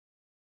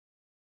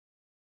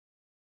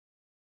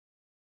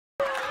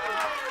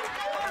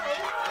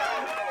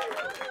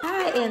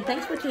and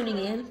thanks for tuning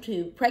in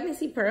to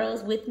Pregnancy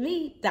Pearls with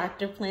me,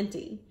 Dr.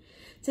 Plenty.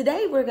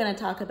 Today, we're going to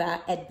talk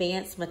about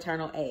advanced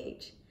maternal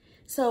age.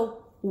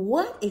 So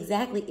what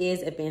exactly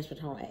is advanced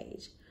maternal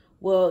age?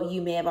 Well,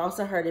 you may have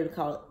also heard it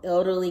called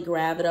elderly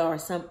gravida or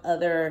some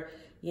other,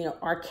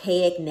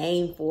 archaic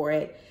name for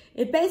it.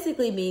 It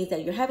basically means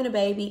that you're having a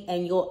baby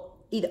and you'll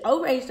either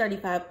over age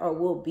 35 or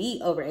will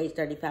be over age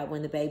 35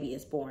 when the baby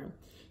is born.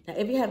 Now,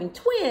 if you're having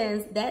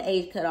twins, that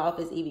age cutoff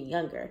is even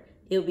younger.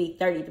 It'll be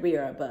 33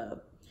 or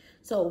above.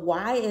 So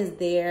why is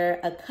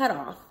there a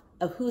cutoff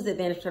of who's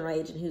advanced maternal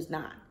age and who's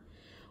not?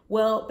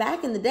 Well,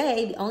 back in the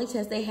day, the only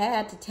test they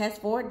had to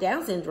test for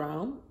Down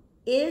syndrome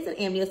is an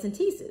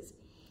amniocentesis.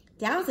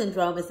 Down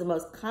syndrome is the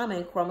most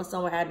common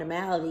chromosomal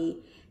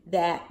abnormality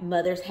that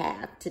mothers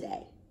have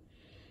today.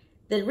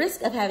 The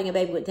risk of having a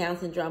baby with Down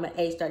syndrome at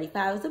age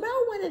 35 is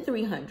about 1 in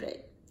 300.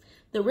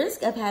 The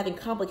risk of having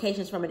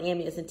complications from an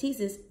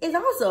amniocentesis is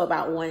also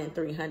about 1 in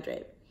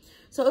 300.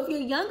 So if you're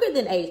younger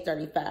than age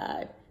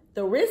 35,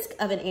 the risk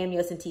of an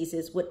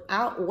amniocentesis would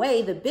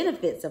outweigh the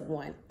benefits of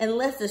one,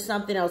 unless there's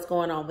something else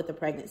going on with the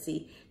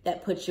pregnancy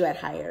that puts you at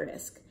higher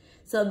risk.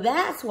 So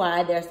that's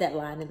why there's that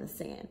line in the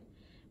sand.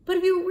 But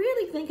if you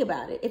really think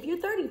about it, if you're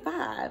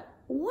 35,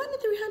 1 in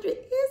 300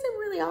 isn't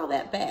really all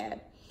that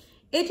bad.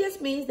 It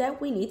just means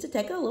that we need to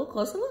take a little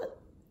closer look.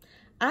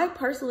 I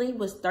personally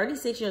was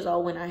 36 years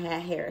old when I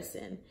had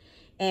Harrison,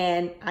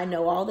 and I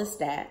know all the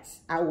stats.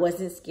 I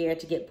wasn't scared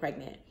to get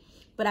pregnant.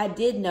 But I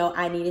did know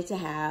I needed to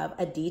have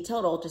a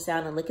detailed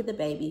ultrasound and look at the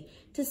baby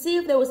to see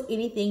if there was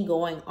anything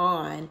going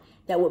on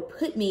that would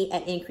put me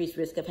at increased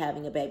risk of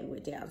having a baby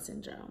with Down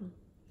syndrome.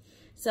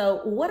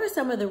 So what are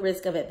some of the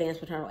risks of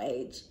advanced maternal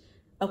age?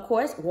 Of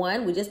course,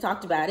 one, we just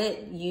talked about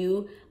it.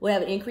 You will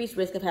have an increased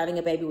risk of having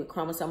a baby with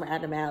chromosomal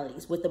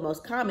abnormalities, with the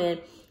most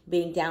common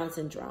being Down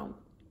syndrome.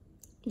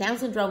 Down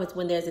syndrome is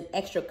when there's an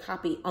extra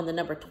copy on the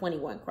number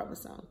 21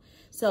 chromosome.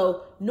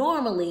 So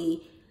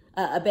normally,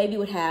 a baby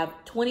would have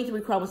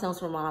 23 chromosomes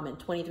from mom and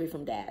 23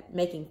 from dad,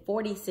 making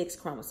 46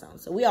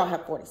 chromosomes. So we all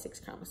have 46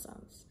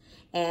 chromosomes.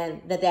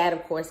 And the dad,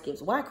 of course,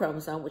 gives Y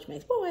chromosome, which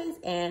makes boys,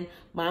 and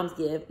moms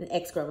give an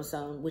X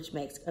chromosome, which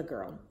makes a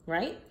girl,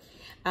 right?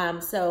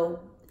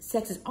 So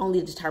sex is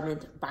only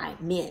determined by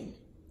men.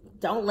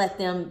 Don't let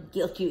them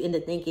guilt you into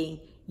thinking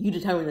you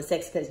determine the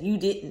sex because you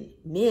didn't.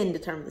 Men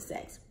determine the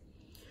sex.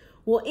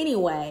 Well,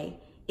 anyway,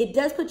 it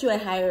does put you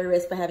at higher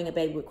risk for having a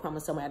baby with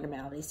chromosomal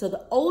abnormality. So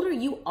the older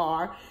you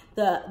are,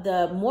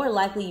 the more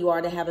likely you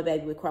are to have a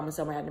baby with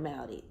chromosomal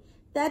abnormality.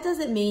 That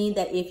doesn't mean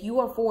that if you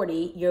are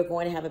 40, you're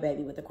going to have a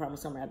baby with a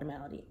chromosomal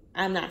abnormality.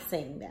 I'm not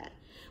saying that.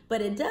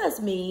 But it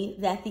does mean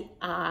that the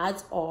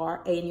odds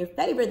are in your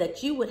favor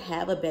that you would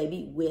have a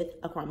baby with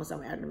a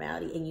chromosomal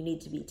abnormality and you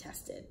need to be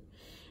tested.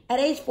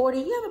 At age 40,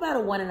 you have about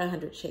a 1 in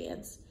 100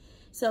 chance.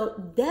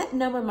 So that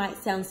number might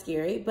sound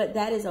scary, but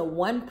that is a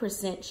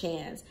 1%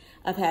 chance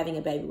of having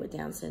a baby with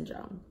Down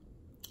syndrome.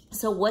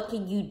 So what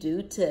can you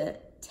do to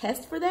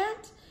test for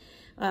that?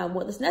 Well,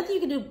 there's nothing you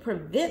can do to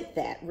prevent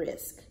that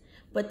risk,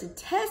 but to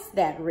test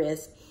that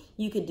risk,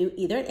 you could do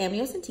either an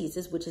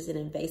amniocentesis, which is an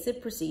invasive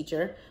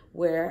procedure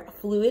where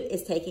fluid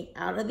is taken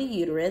out of the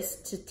uterus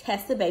to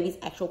test the baby's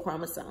actual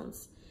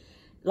chromosomes.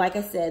 Like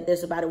I said,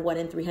 there's about a 1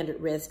 in 300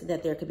 risk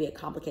that there could be a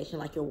complication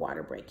like your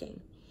water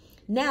breaking.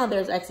 Now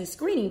there's actually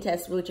screening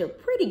tests which are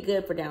pretty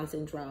good for Down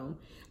syndrome,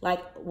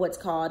 like what's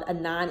called a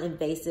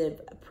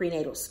non-invasive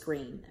prenatal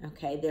screen,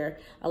 okay? There are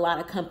a lot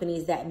of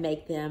companies that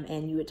make them,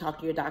 and you would talk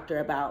to your doctor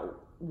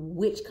about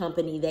which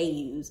company they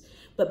use.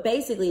 But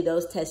basically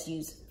those tests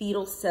use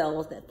fetal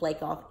cells that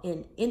flake off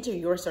and enter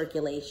your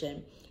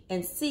circulation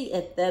and see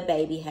if the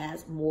baby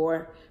has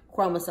more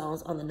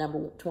chromosomes on the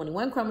number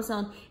 21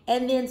 chromosome,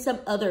 and then some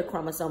other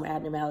chromosome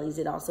abnormalities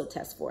it also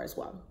tests for as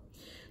well.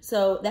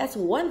 So that's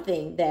one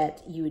thing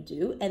that you would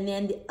do. And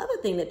then the other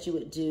thing that you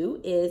would do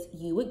is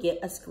you would get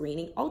a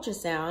screening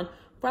ultrasound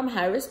from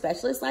high-risk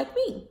specialists like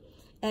me.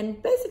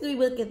 And basically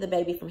we'll look at the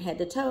baby from head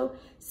to toe,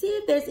 see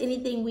if there's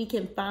anything we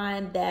can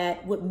find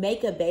that would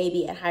make a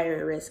baby at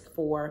higher risk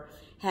for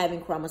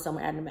having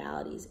chromosomal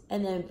abnormalities.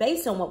 And then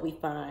based on what we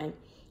find,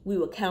 we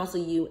will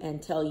counsel you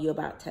and tell you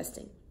about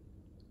testing.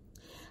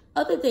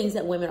 Other things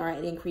that women are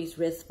at increased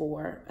risk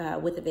for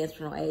with advanced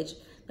maternal age,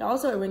 they're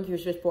also at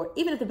increased risk for,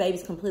 even if the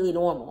baby's completely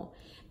normal,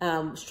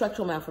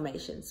 structural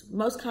malformations,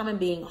 most common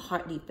being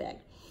heart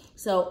defect.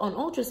 So on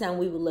ultrasound,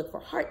 we would look for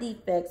heart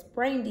defects,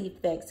 brain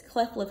defects,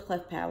 cleft lip,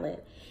 cleft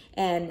palate,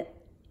 and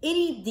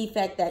any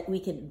defect that we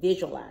can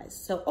visualize.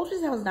 So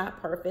ultrasound is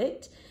not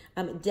perfect.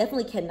 It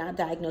definitely cannot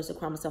diagnose a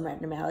chromosomal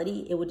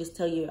abnormality. It would just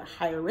tell you a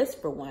higher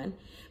risk for one.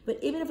 But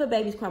even if a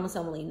baby's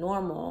chromosomally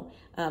normal,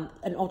 an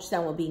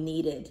ultrasound will be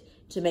needed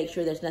to make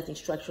sure there's nothing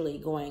structurally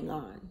going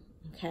on,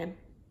 okay?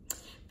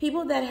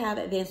 People that have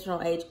advanced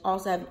maternal age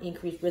also have an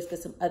increased risk of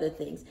some other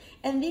things.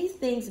 And these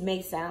things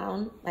may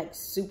sound like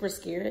super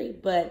scary,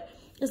 but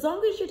as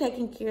long as you're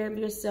taking care of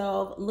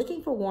yourself,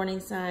 looking for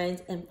warning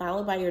signs, and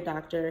followed by your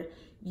doctor,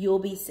 you'll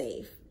be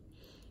safe.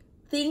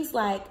 Things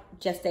like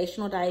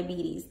gestational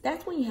diabetes,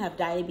 that's when you have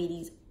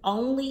diabetes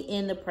only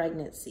in the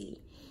pregnancy.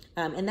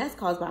 and that's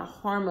caused by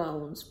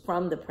hormones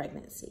from the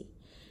pregnancy.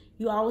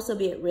 You also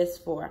be at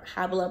risk for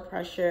high blood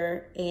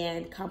pressure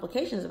and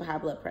complications of high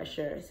blood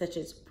pressure, such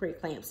as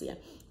preeclampsia.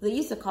 They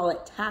used to call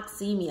it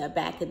toxemia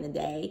back in the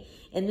day,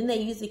 and then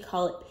they usually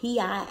call it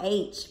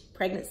PIH,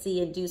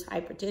 pregnancy-induced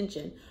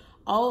hypertension,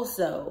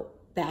 also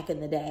back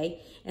in the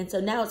day. And so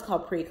now it's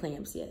called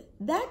preeclampsia.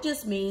 That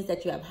just means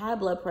that you have high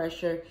blood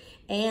pressure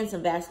and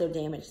some vascular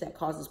damage that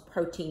causes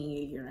protein in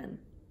your urine.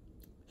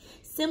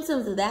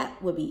 Symptoms of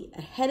that would be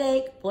a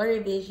headache, blurry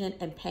vision,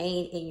 and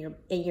pain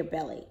in your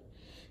belly.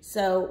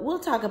 So we'll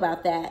talk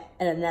about that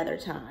at another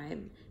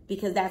time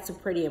because that's a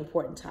pretty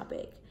important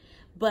topic.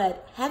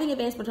 But having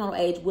advanced maternal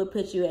age would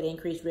put you at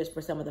increased risk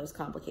for some of those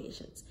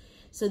complications.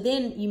 So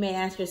then you may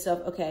ask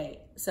yourself, okay,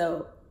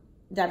 so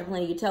Dr.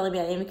 Plenty, you're telling me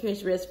I am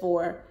increased risk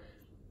for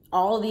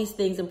all of these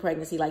things in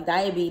pregnancy, like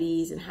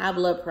diabetes and high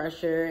blood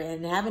pressure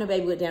and having a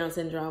baby with Down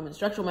syndrome and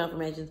structural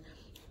malformations.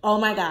 Oh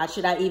my God,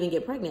 should I even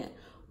get pregnant?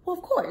 Well,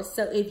 of course.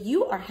 So if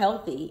you are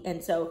healthy,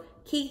 and so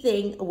key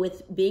thing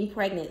with being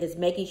pregnant is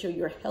making sure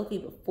you're healthy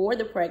before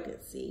the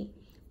pregnancy.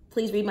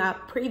 Please read my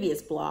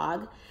previous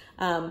blog.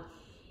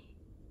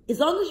 As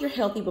long as you're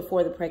healthy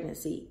before the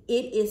pregnancy,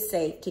 it is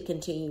safe to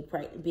continue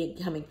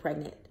becoming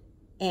pregnant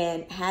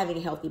and having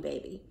a healthy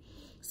baby.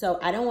 So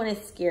I don't want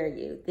to scare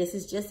you. This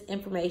is just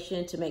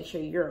information to make sure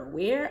you're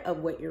aware of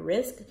what your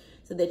risk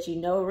so that you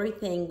know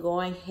everything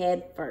going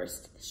head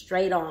first,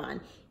 straight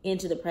on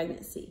into the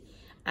pregnancy.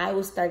 I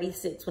was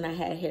 36 when I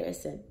had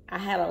Harrison. I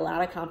had a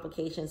lot of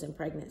complications in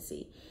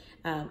pregnancy.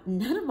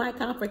 None of my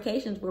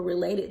complications were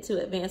related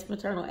to advanced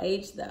maternal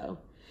age though.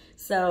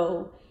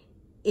 So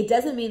it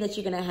doesn't mean that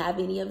you're gonna have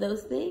any of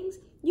those things.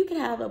 You can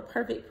have a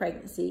perfect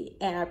pregnancy,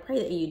 and I pray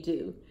that you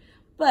do.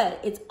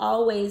 But it's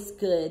always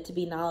good to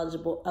be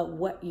knowledgeable of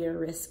what your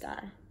risks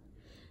are.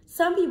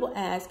 Some people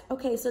ask,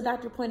 okay, so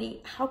Dr.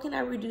 Plenty, how can I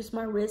reduce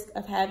my risk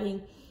of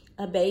having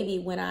a baby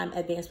when I'm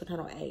advanced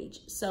maternal age?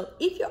 So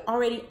if you're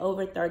already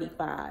over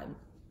 35,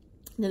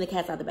 then the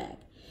cat's out of the bag.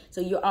 So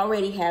you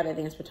already have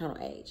advanced maternal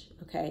age,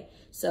 okay?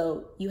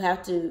 So you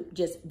have to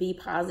just be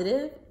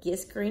positive, get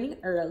screening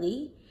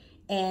early,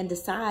 and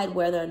decide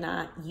whether or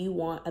not you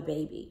want a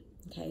baby,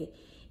 okay?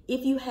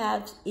 If you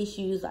have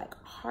issues like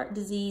heart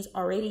disease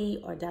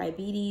already or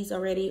diabetes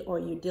already, or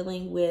you're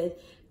dealing with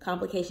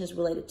complications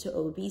related to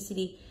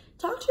obesity,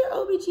 talk to your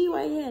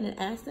OBGYN and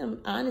ask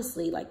them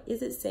honestly, like,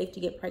 is it safe to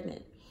get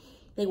pregnant?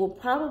 They will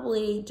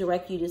probably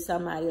direct you to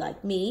somebody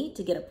like me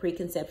to get a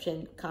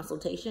preconception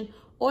consultation,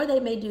 or they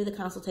may do the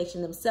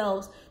consultation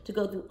themselves to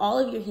go through all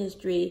of your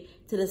history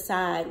to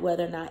decide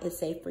whether or not it's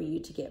safe for you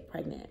to get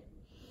pregnant.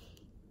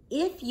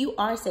 If you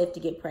are safe to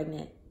get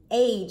pregnant,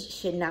 age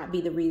should not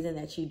be the reason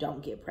that you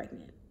don't get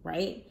pregnant,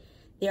 right?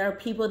 There are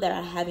people that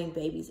are having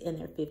babies in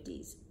their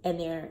 50s, and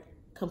they're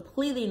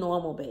completely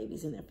normal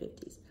babies in their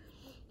 50s.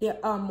 There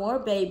are more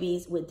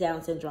babies with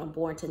Down syndrome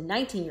born to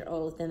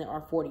 19-year-olds than there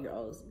are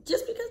 40-year-olds,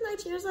 just because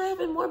 19-year-olds are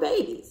having more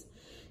babies.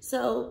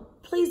 So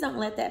please don't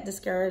let that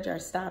discourage or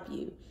stop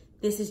you.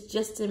 This is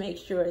just to make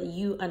sure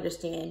you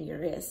understand your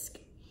risk.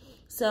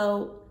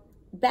 So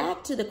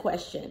back to the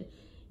question,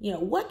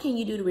 what can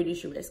you do to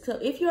reduce your risk? So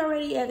if you're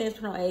already at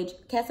advanced maternal age,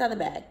 cat's out of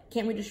the bag,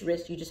 can't reduce your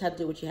risk, you just have to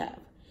do what you have.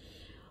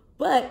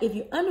 But if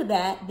you're under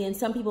that, then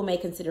some people may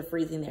consider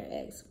freezing their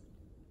eggs.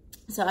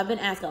 So I've been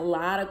asked a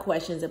lot of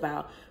questions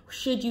about,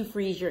 should you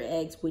freeze your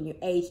eggs when you're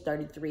age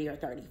 33 or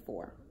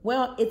 34?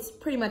 Well, it's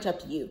pretty much up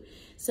to you.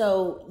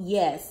 So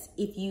yes,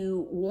 if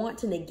you want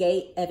to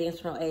negate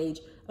advanced maternal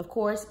age, of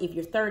course, if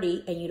you're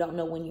 30 and you don't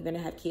know when you're gonna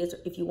have kids, or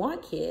if you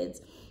want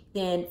kids,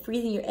 then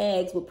freezing your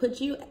eggs will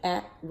put you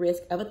at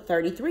risk of a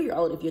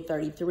 33-year-old if you're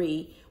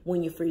 33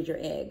 when you freeze your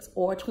eggs,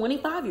 or a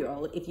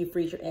 25-year-old if you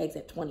freeze your eggs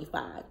at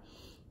 25.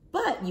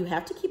 But you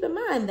have to keep in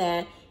mind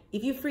that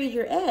if you freeze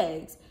your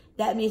eggs,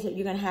 that means that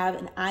you're gonna have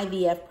an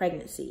IVF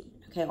pregnancy,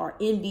 okay, or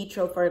in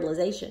vitro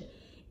fertilization.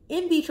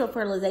 In vitro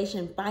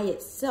fertilization by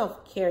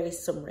itself carries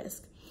some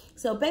risk.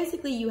 So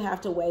basically you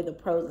have to weigh the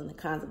pros and the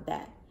cons of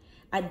that.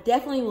 I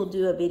definitely will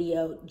do a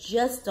video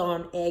just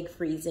on egg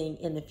freezing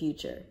in the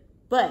future.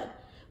 But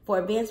for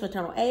advanced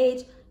maternal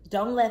age,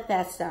 don't let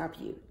that stop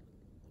you.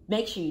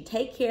 Make sure you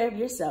take care of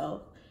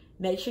yourself.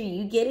 Make sure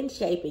you get in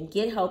shape and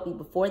get healthy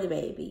before the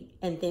baby,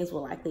 and things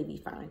will likely be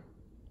fine.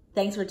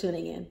 Thanks for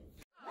tuning in.